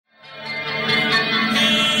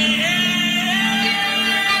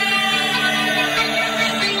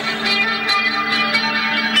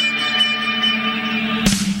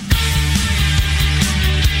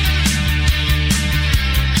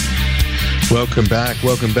Welcome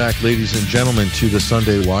back, ladies and gentlemen, to the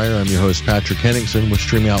Sunday Wire. I'm your host, Patrick Henningsen. We're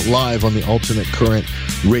streaming out live on the Alternate Current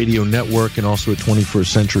Radio Network and also at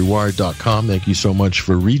 21stCenturyWire.com. Thank you so much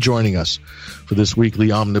for rejoining us for this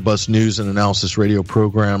weekly omnibus news and analysis radio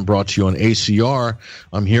program brought to you on ACR.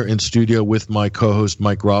 I'm here in studio with my co-host,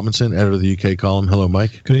 Mike Robinson, editor of the UK column. Hello,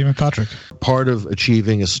 Mike. Good evening, Patrick. Part of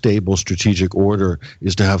achieving a stable strategic order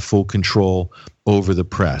is to have full control over the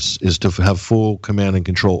press, is to have full command and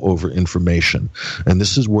control over information. And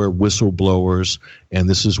this is where whistleblowers and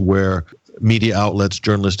this is where media outlets,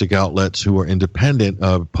 journalistic outlets who are independent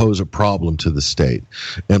pose a problem to the state.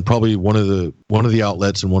 And probably one of the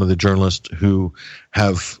outlets and one of the journalists who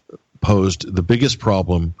have posed the biggest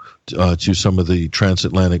problem to some of the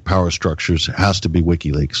transatlantic power structures has to be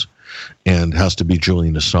WikiLeaks and has to be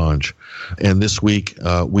Julian Assange. And this week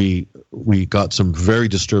we got some very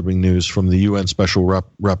disturbing news from the UN Special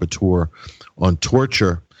Rapporteur on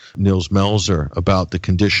torture, Nils Melzer, about the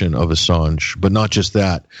condition of Assange. But not just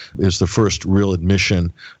that, it's the first real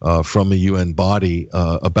admission from a UN body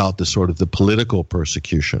about the sort of the political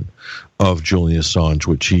persecution of Julian Assange,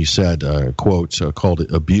 which he said, quotes, called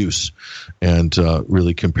it abuse, and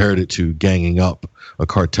really compared it to ganging up, a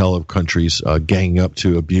cartel of countries ganging up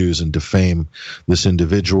to abuse and defame this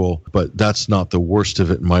individual. But that's not the worst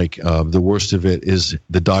of it, Mike. The worst of it is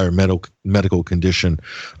the dire medical condition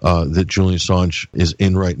that Julian Assange is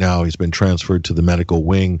in right now. He's been transferred to the medical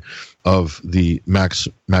wing of the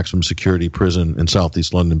maximum security prison in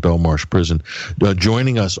Southeast London, Belmarsh Prison.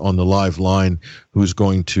 Joining us on the live line, who's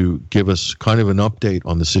going to give us kind of an update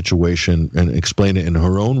on the situation and explain it in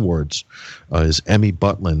her own words, is Emmy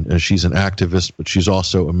Butlin. She's an activist, but she's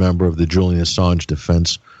also a member of the Julian Assange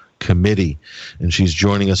Defense Committee, and she's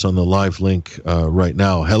joining us on the live link right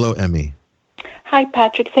now. Hello, Emmy. Hi,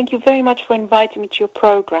 Patrick. Thank you very much for inviting me to your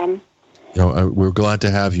program. You know, we're glad to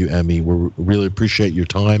have you, Emmy. We really appreciate your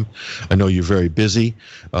time. I know you're very busy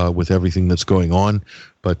with everything that's going on,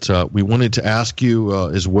 but we wanted to ask you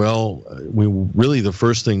as well. The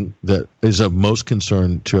first thing that is of most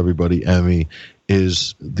concern to everybody, Emmy,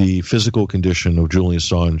 is the physical condition of Julian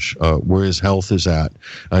Assange, where his health is at.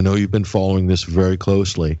 I know you've been following this very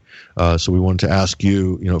closely, so we wanted to ask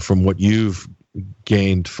you, from what you've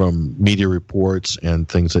gained from media reports and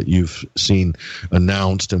things that you've seen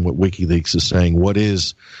announced and what WikiLeaks is saying, what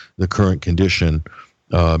is the current condition,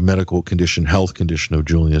 medical condition, health condition of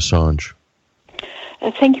Julian Assange?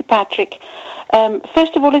 Thank you, Patrick.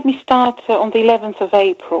 First of all, let me start on the 11th of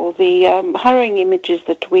April. The harrowing images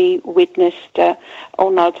that we witnessed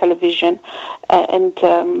on our television and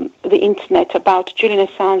the internet about Julian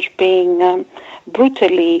Assange being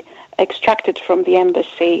brutally extracted from the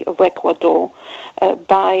embassy of Ecuador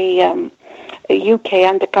by UK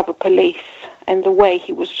undercover police, and the way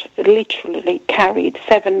he was literally carried.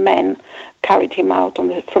 7 men carried him out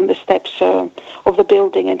from the steps of the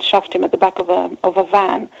building and shoved him at the back of a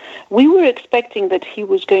van. We were expecting that he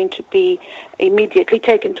was going to be immediately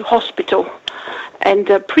taken to hospital, and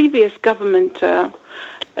previous government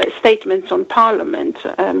statements on Parliament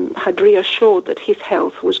had reassured that his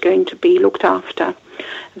health was going to be looked after.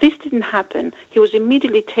 This didn't happen. He was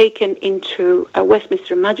immediately taken into a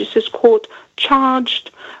Westminster Magistrates Court, charged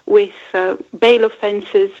with bail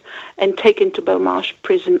offences, and taken to Belmarsh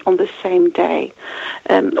Prison on the same day.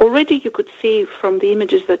 Already you could see from the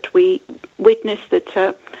images that we witnessed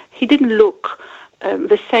that he didn't look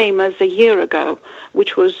the same as a year ago,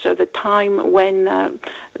 which was the time when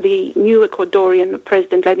the new Ecuadorian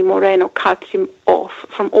President Lenín Moreno cut him off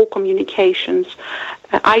from all communications,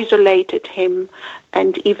 isolated him,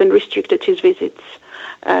 and even restricted his visits.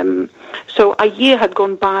 So a year had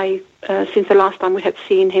gone by since the last time we had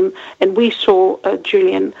seen him, and we saw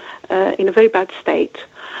Julian in a very bad state,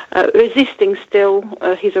 resisting still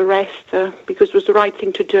his arrest because it was the right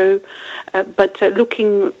thing to do, but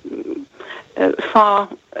looking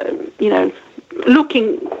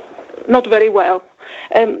looking not very well.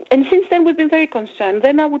 And since then we've been very concerned.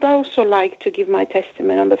 Then I would also like to give my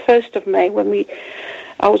testimony on the 1st of May when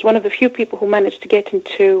I was one of the few people who managed to get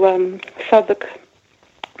into Southwark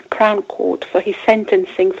Crown Court for his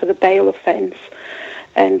sentencing for the bail offence.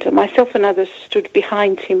 And myself and others stood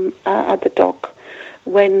behind him at the dock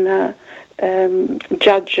when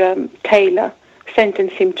Judge Taylor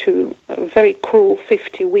sentenced him to a very cruel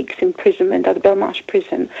 50 weeks imprisonment at the Belmarsh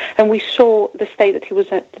prison. And we saw the state that he was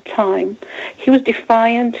at the time. He was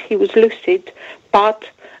defiant, he was lucid, but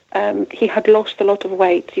he had lost a lot of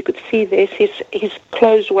weight. You could see this. His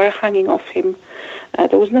clothes were hanging off him.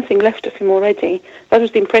 There was nothing left of him already. That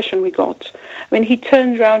was the impression we got. When he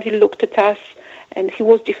turned around, he looked at us, and he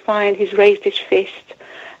was defiant. He raised his fist,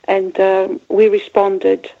 and we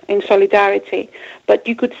responded in solidarity. But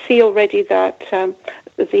you could see already that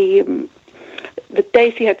the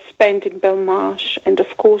days he had spent in Belmarsh, and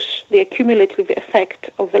of course the accumulative effect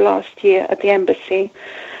of the last year at the embassy,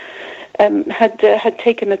 had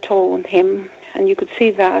taken a toll on him, and you could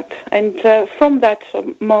see that. And from that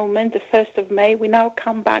moment, the 1st of May, we now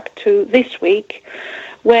come back to this week,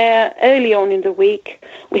 where early on in the week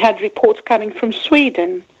we had reports coming from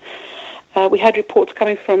Sweden. We had reports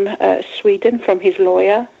coming from Sweden, from his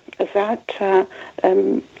lawyer, that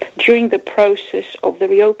during the process of the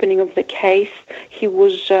reopening of the case, he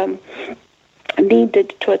was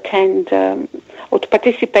needed to attend or to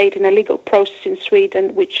participate in a legal process in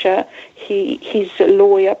Sweden, which his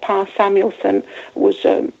lawyer, Per Samuelsson, was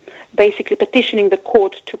basically petitioning the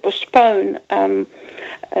court to postpone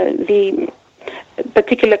the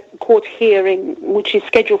particular court hearing, which is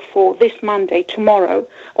scheduled for this Monday, tomorrow,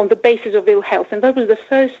 on the basis of ill health. And that was the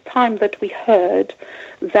first time that we heard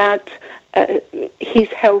that his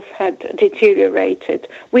health had deteriorated.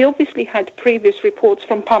 We obviously had previous reports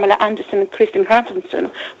from Pamela Anderson and Kristin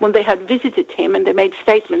Hrafnsson when they had visited him and they made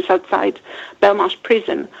statements outside Belmarsh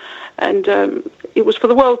prison. And it was for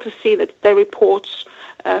the world to see that their reports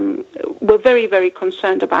were very, very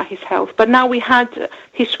concerned about his health. But now we had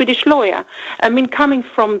his Swedish lawyer. I mean, coming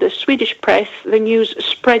from the Swedish press, the news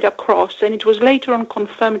spread across, and it was later on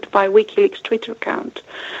confirmed by WikiLeaks' Twitter account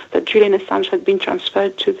that Julian Assange had been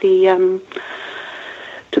transferred to the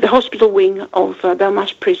hospital wing of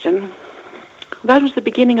Belmarsh prison. That was the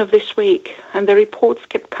beginning of this week, and the reports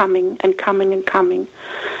kept coming and coming and coming.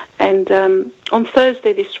 And on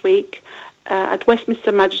Thursday this week, at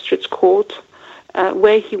Westminster Magistrates Court,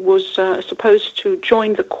 where he was supposed to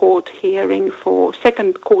join the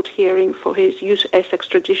second court hearing for his US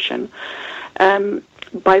extradition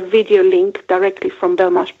by video link directly from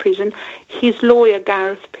Belmarsh prison, his lawyer,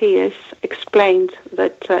 Gareth Pearce, explained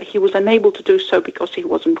that he was unable to do so because he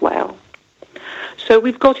wasn't well. So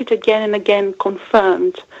we've got it again and again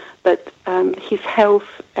confirmed that his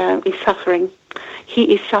health is suffering.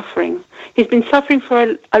 He is suffering. He's been suffering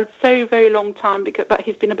for a very, very long time, but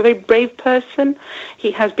he's been a very brave person.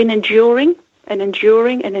 He has been enduring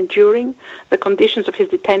the conditions of his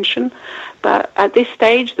detention. But at this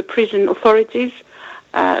stage, the prison authorities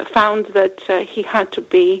found that he had to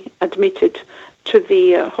be admitted to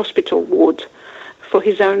the hospital ward for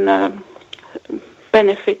his own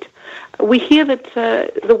benefit. We hear that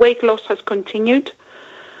the weight loss has continued,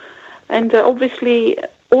 and obviously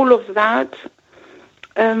all of that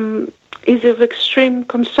is of extreme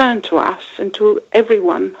concern to us and to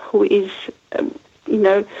everyone who is,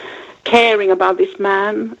 caring about this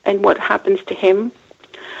man and what happens to him.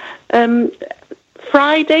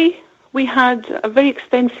 Friday, we had a very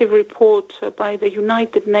extensive report by the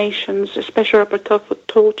United Nations Special Rapporteur for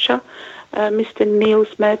Torture, Mr.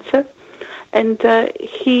 Niels Metzer, and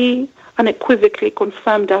he unequivocally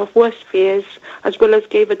confirmed our worst fears, as well as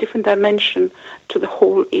gave a different dimension to the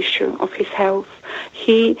whole issue of his health.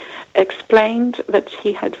 He explained that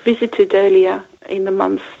he had visited earlier in the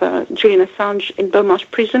month Julian Assange in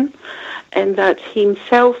Belmarsh prison, and that he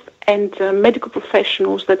himself and medical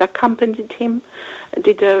professionals that accompanied him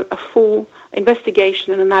did a full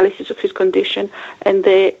investigation and analysis of his condition, and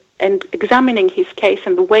examining his case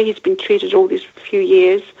and the way he's been treated all these few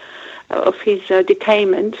years of his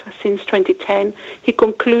detainment since 2010, he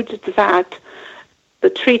concluded that the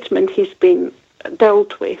treatment he's been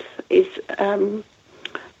dealt with is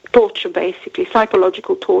torture, basically,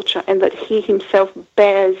 psychological torture, and that he himself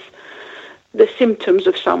bears the symptoms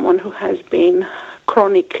of someone who has been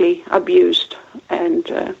chronically abused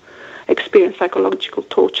and experienced psychological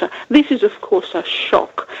torture. This is, of course, a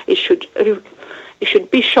shock. It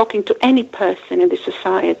should be shocking to any person in this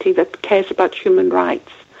society that cares about human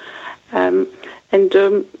rights. And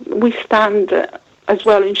we stand as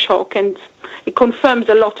well in shock, and it confirms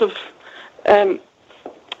a lot of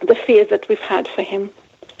the fears that we've had for him.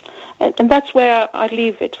 And that's where I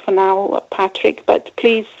leave it for now, Patrick. But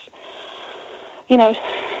please,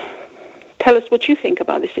 tell us what you think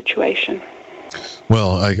about the situation.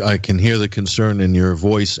 Well, I can hear the concern in your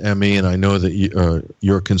voice, Emmy, and I know that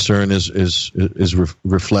your concern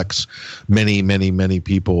reflects many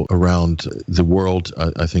people around the world.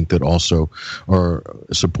 I think that also are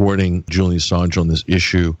supporting Julian Assange on this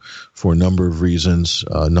issue for a number of reasons,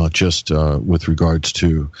 not just with regards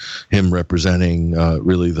to him representing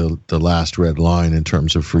really the last red line in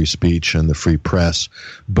terms of free speech and the free press,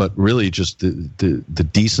 but really just the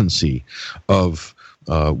decency of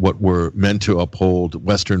what were meant to uphold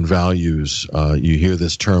Western values. You hear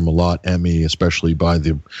this term a lot, Emmy, especially by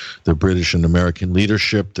the British and American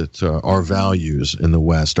leadership, that our values in the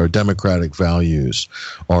West, our democratic values,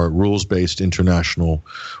 our rules-based international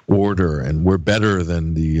order, and we're better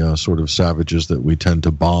than the sort of savages that we tend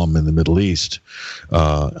to bomb in the Middle East.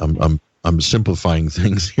 I'm simplifying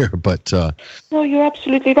things here, but no, you're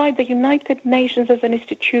absolutely right. The United Nations as an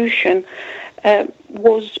institution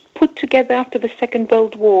was put together after the Second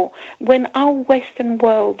World War, when our Western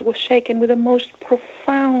world was shaken with the most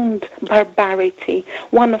profound barbarity,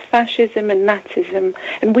 one of fascism and Nazism,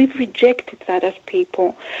 and we've rejected that as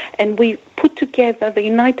people, and we put together the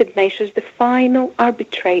United Nations, the final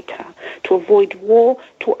arbitrator, to avoid war,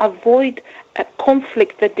 to avoid a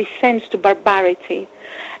conflict that descends to barbarity.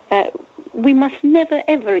 We must never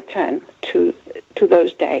ever return to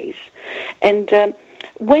those days. And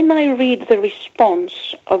when I read the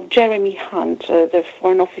response of Jeremy Hunt, the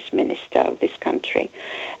Foreign Office Minister of this country,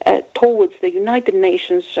 towards the United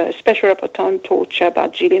Nations Special Rapporteur on Torture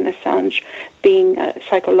about Julian Assange being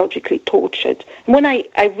psychologically tortured, and when I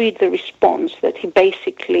read the response that he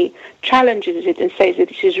basically challenges it and says that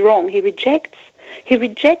this is wrong, he rejects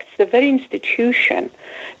the very institution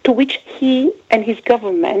to which he and his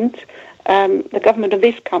government, the government of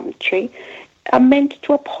this country, are meant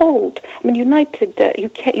to uphold. I mean,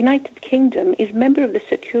 United Kingdom is member of the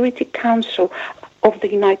Security Council of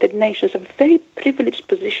the United Nations, a very privileged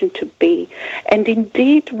position to be, and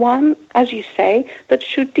indeed one, as you say, that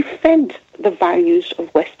should defend the values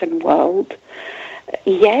of Western world.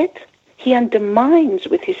 Yet he undermines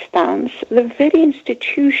with his stance the very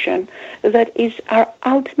institution that is our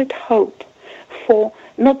ultimate hope for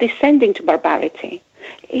not descending to barbarity.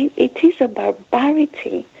 It is a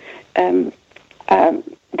barbarity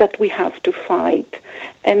that we have to fight,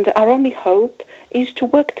 and our only hope is to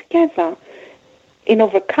work together in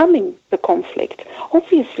overcoming the conflict.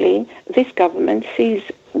 Obviously, this government sees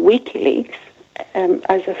WikiLeaks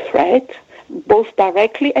as a threat, both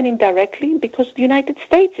directly and indirectly, because the United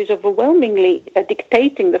States is overwhelmingly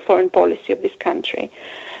dictating the foreign policy of this country.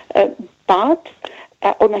 But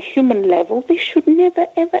on a human level, they should never,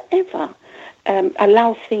 ever, ever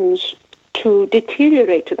allow things to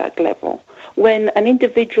deteriorate to that level, when an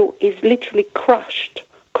individual is literally crushed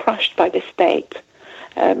by the state,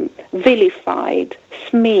 vilified,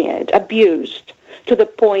 smeared, abused, to the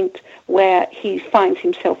point where he finds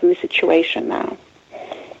himself in this situation now.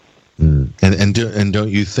 And don't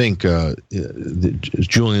you think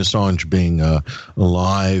Julian Assange being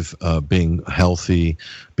alive, being healthy,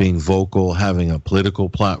 being vocal, having a political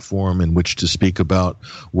platform in which to speak about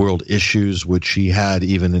world issues, which he had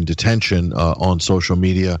even in detention on social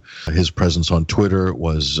media, his presence on Twitter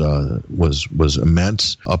was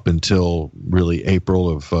immense up until really April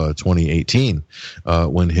of 2018,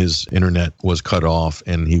 when his internet was cut off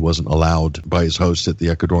and he wasn't allowed by his host at the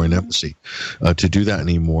Ecuadorian embassy to do that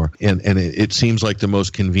anymore. And it seems like the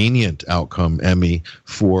most convenient outcome, Emmy,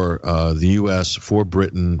 for the U.S., for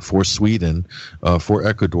Britain, for Sweden, for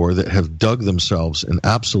Ecuador, that have dug themselves an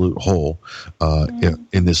absolute hole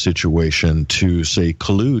in this situation to, say,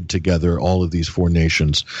 collude together all of these four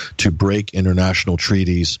nations to break international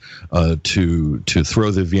treaties, to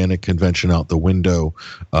throw the Vienna Convention out the window,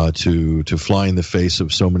 to fly in the face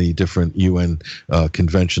of so many different UN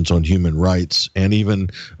conventions on human rights, and even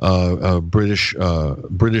British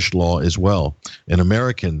law as well, and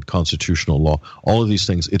American constitutional law. All of these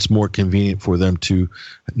things, it's more convenient for them to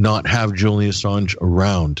not have Julian Assange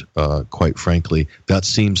around, quite frankly. That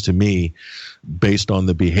seems to me, based on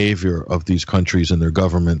the behavior of these countries and their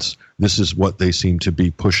governments, this is what they seem to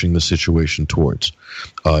be pushing the situation towards,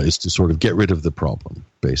 is to sort of get rid of the problem,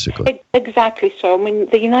 basically. Exactly so. I mean,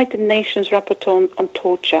 the United Nations Rapporteur on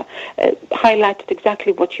Torture highlighted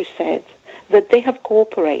exactly what you said, that they have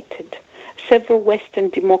cooperated. Several Western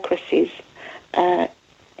democracies,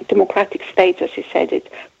 democratic states, as he said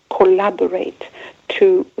it, collaborate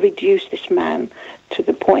to reduce this man to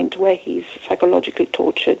the point where he's psychologically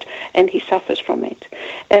tortured and he suffers from it.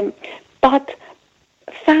 But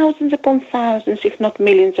thousands upon thousands, if not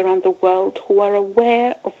millions around the world, who are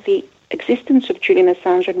aware of the existence of Julian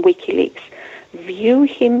Assange and WikiLeaks, view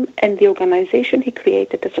him and the organization he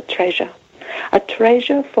created as a treasure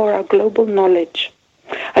for our global knowledge,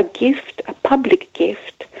 a gift, a public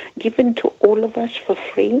gift, given to all of us for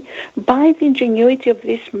free by the ingenuity of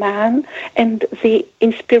this man and the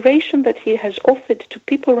inspiration that he has offered to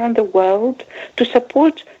people around the world to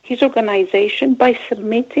support his organization by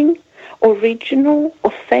submitting original,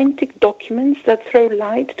 authentic documents that throw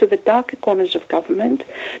light to the darker corners of government,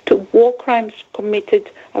 to war crimes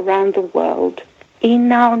committed around the world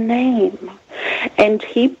in our name. And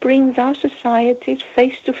he brings our societies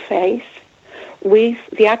face to face with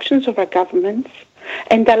the actions of our governments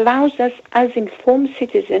and allows us as informed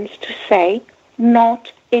citizens to say,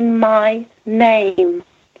 not in my name,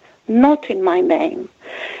 not in my name.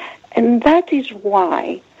 And that is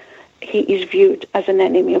why he is viewed as an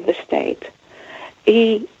enemy of the state.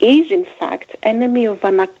 He is, in fact, enemy of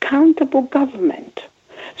an accountable government.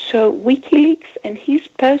 So WikiLeaks and his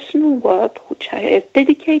personal work, which I have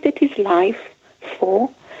dedicated his life for,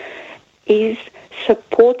 is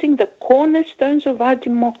supporting the cornerstones of our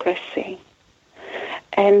democracy.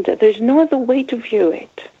 And there's no other way to view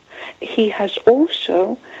it. He has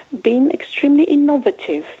also been extremely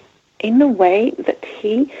innovative in the way that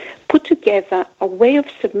he put together a way of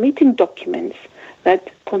submitting documents that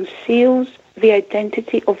conceals the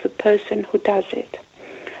identity of the person who does it,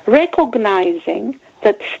 recognizing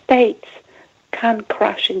that states can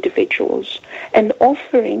crush individuals and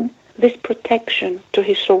offering this protection to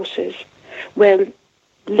his sources. Well,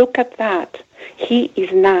 look at that. He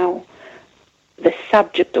is now the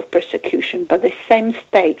subject of persecution by the same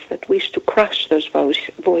states that wish to crush those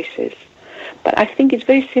voices. But I think it's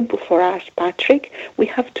very simple for us, Patrick. We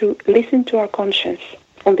have to listen to our conscience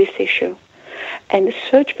on this issue and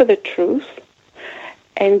search for the truth,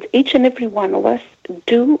 and each and every one of us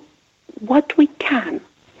do what we can,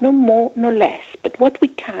 no more, no less, but what we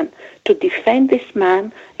can to defend this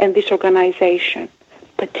man and this organization,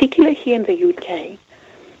 particularly here in the UK,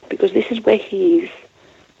 because this is where he is.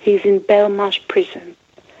 He's in Belmarsh prison.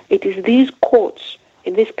 It is these courts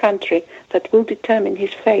in this country that will determine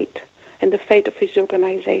his fate and the fate of his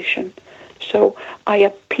organization. So I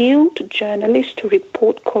appeal to journalists to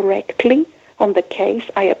report correctly on the case.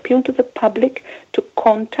 I appeal to the public to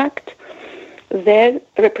contact their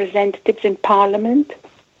representatives in Parliament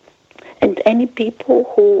and any people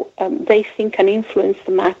who they think can influence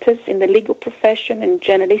the matters in the legal profession and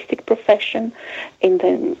journalistic profession, in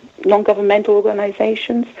the non-governmental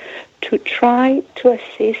organizations, to try to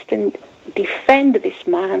assist and defend this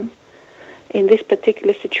man in this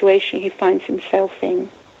particular situation he finds himself in.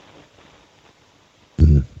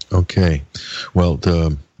 Okay. Well,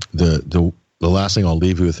 the last thing I'll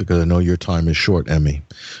leave you with, because I know your time is short, Emmy,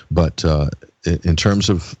 but in terms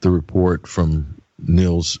of the report from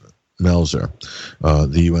Nils Melzer,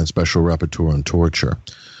 the UN Special Rapporteur on Torture,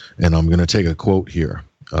 and I'm going to take a quote here,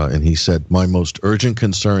 and he said, "My most urgent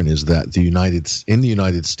concern is that in the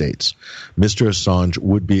United States, Mr. Assange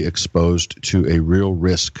would be exposed to a real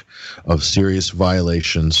risk of serious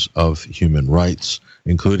violations of human rights,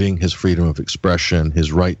 including his freedom of expression,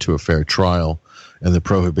 his right to a fair trial, and the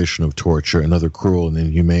prohibition of torture and other cruel and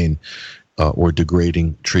inhumane or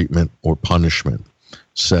degrading treatment or punishment,"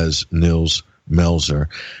 says Nils Melzer.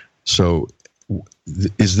 So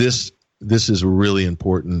this is a really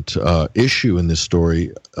important issue in this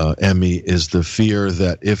story, Emmy, is the fear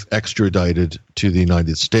that if extradited to the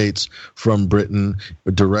United States from Britain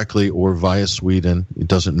directly or via Sweden, it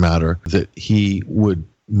doesn't matter, that he would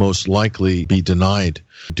most likely be denied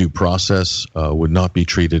due process, would not be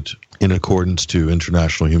treated in accordance to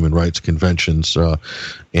international human rights conventions,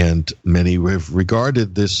 and many have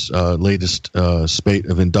regarded this latest spate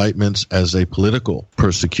of indictments as a political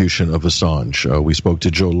persecution of Assange. We spoke to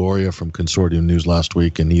Joe Loria from Consortium News last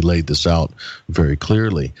week, and he laid this out very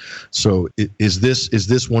clearly. So is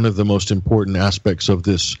this one of the most important aspects of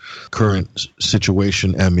this current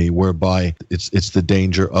situation, Emmy, whereby it's the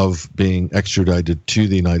danger of being extradited to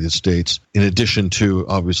the United States, in addition to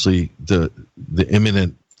obviously the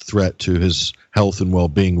imminent threat to his health and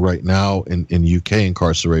well-being right now in UK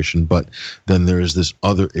incarceration, but then there is this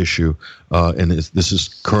other issue, and this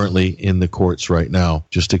is currently in the courts right now.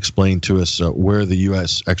 Just explain to us where the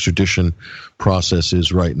U.S. extradition process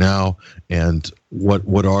is right now, and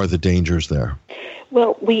what are the dangers there?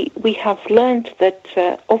 Well, we have learned that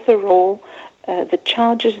overall the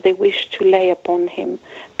charges they wish to lay upon him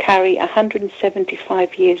carry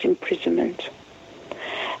 175 years imprisonment.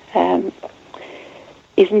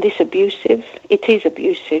 Isn't this abusive? It is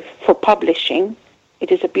abusive. For publishing,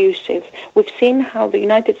 it is abusive. We've seen how the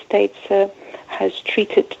United States has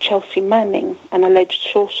treated Chelsea Manning, an alleged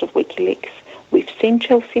source of WikiLeaks. We've seen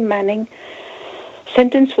Chelsea Manning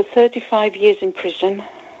sentenced for 35 years in prison,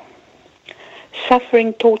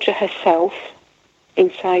 suffering torture herself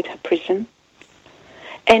inside her prison.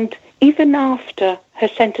 And even after her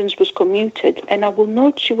sentence was commuted, and I will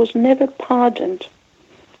note she was never pardoned,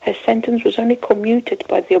 her sentence was only commuted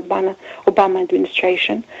by the Obama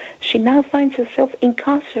administration, she now finds herself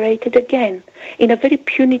incarcerated again in a very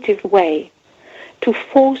punitive way, to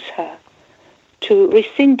force her to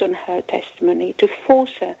rescind on her testimony, to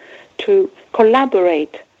force her to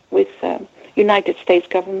collaborate with United States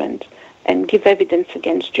government and give evidence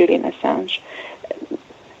against Julian Assange.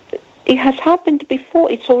 It has happened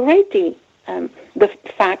before. It's already the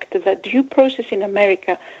fact that due process in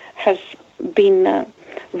America has been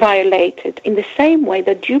violated in the same way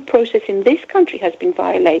that due process in this country has been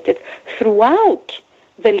violated throughout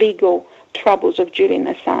the legal troubles of Julian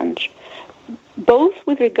Assange, both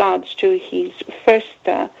with regards to his first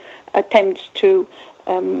attempts to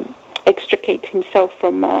extricate himself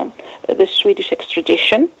from the Swedish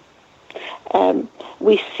extradition.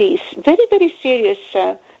 We see very, very serious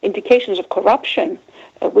indications of corruption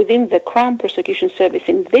within the Crown Prosecution Service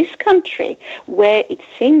in this country, where it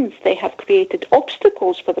seems they have created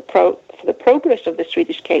obstacles for the progress of the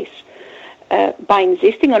Swedish case by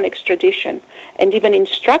insisting on extradition and even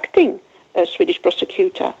instructing a Swedish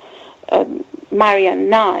prosecutor, Marianne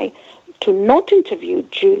Nye, to not interview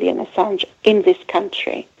Julian Assange in this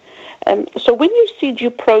country. So when you see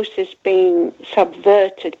due process being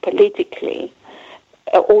subverted politically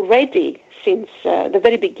already since the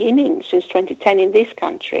very beginning, since 2010 in this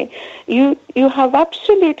country, you have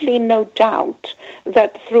absolutely no doubt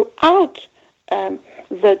that throughout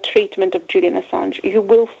the treatment of Julian Assange, you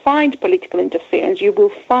will find political interference, you will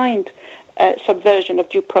find subversion of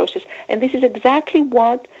due process. And this is exactly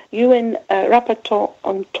what UN Rapporteur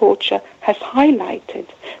on Torture has highlighted,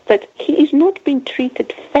 that he is not being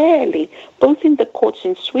treated fairly, both in the courts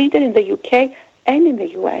in Sweden, in the UK, and in the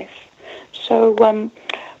US. So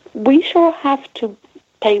we shall have to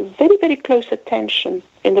pay very, very close attention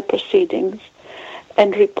in the proceedings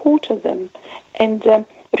and report on them and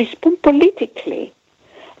respond politically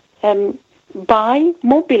by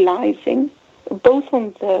mobilizing both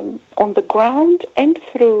on the ground and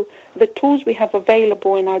through the tools we have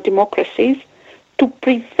available in our democracies to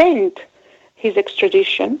prevent his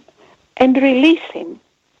extradition and release him.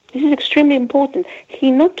 This is extremely important.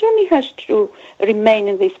 He not only has to remain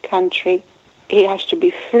in this country, he has to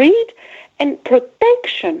be freed, and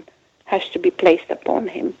protection has to be placed upon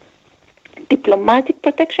him, diplomatic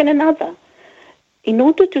protection and other, in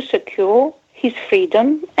order to secure his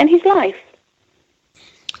freedom and his life.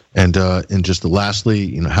 And just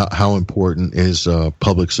lastly, how important is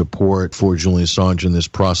public support for Julian Assange in this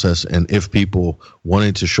process? And if people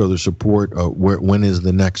wanted to show their support, when is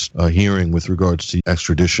the next hearing with regards to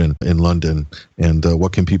extradition in London? And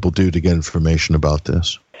what can people do to get information about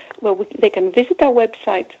this? Well, they can visit our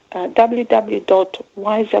website,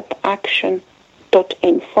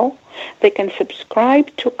 www.wiseupaction.info. They can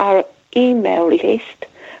subscribe to our email list,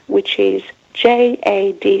 which is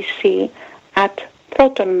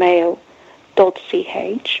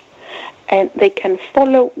jadc@protonmail.ch, and they can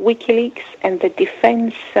follow WikiLeaks and the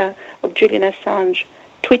defense of Julian Assange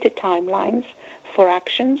Twitter timelines for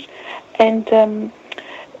actions, and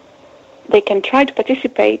they can try to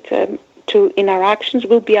participate in our actions.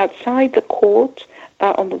 We'll be outside the court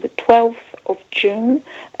on the 12th of June.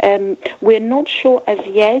 We're not sure as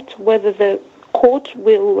yet whether the court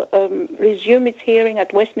will resume its hearing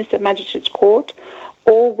at Westminster Magistrates Court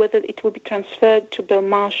or whether it will be transferred to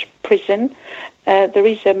Belmarsh Prison. There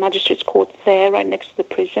is a magistrates court there right next to the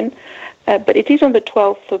prison. But it is on the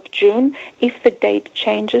 12th of June. If the date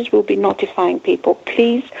changes, we'll be notifying people.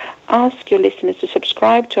 Please ask your listeners to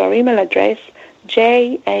subscribe to our email address,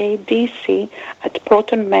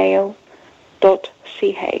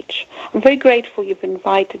 jadc@protonmail.ch. I'm very grateful you've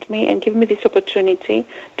invited me and given me this opportunity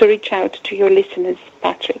to reach out to your listeners,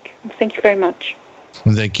 Patrick. Thank you very much.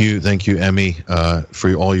 Thank you, Emmy,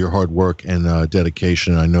 for all your hard work and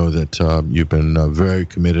dedication. I know that you've been very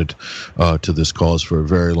committed to this cause for a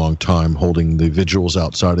very long time, holding the vigils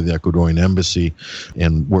outside of the Ecuadorian embassy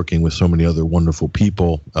and working with so many other wonderful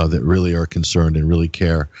people that really are concerned and really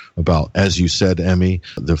care about, as you said, Emmy,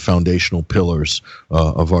 the foundational pillars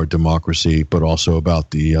of our democracy, but also about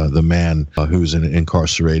the man who's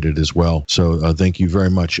incarcerated as well. So thank you very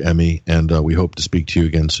much, Emmy, and we hope to speak to you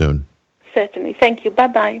again soon. Certainly. Thank you.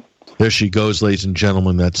 Bye-bye. There she goes, ladies and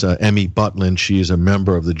gentlemen. That's Emmy Butlin. She is a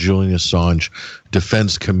member of the Julian Assange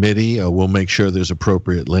Defense Committee. We'll make sure there's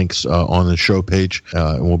appropriate links on the show page,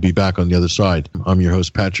 and we'll be back on the other side. I'm your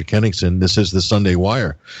host, Patrick Henningsen. This is the Sunday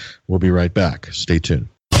Wire. We'll be right back. Stay tuned.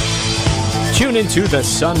 Tune into the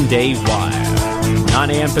Sunday Wire. 9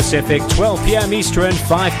 a.m. Pacific, 12 p.m. Eastern,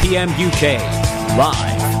 5 p.m. UK.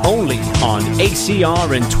 Live only on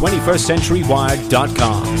ACR and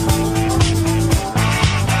 21stCenturyWire.com.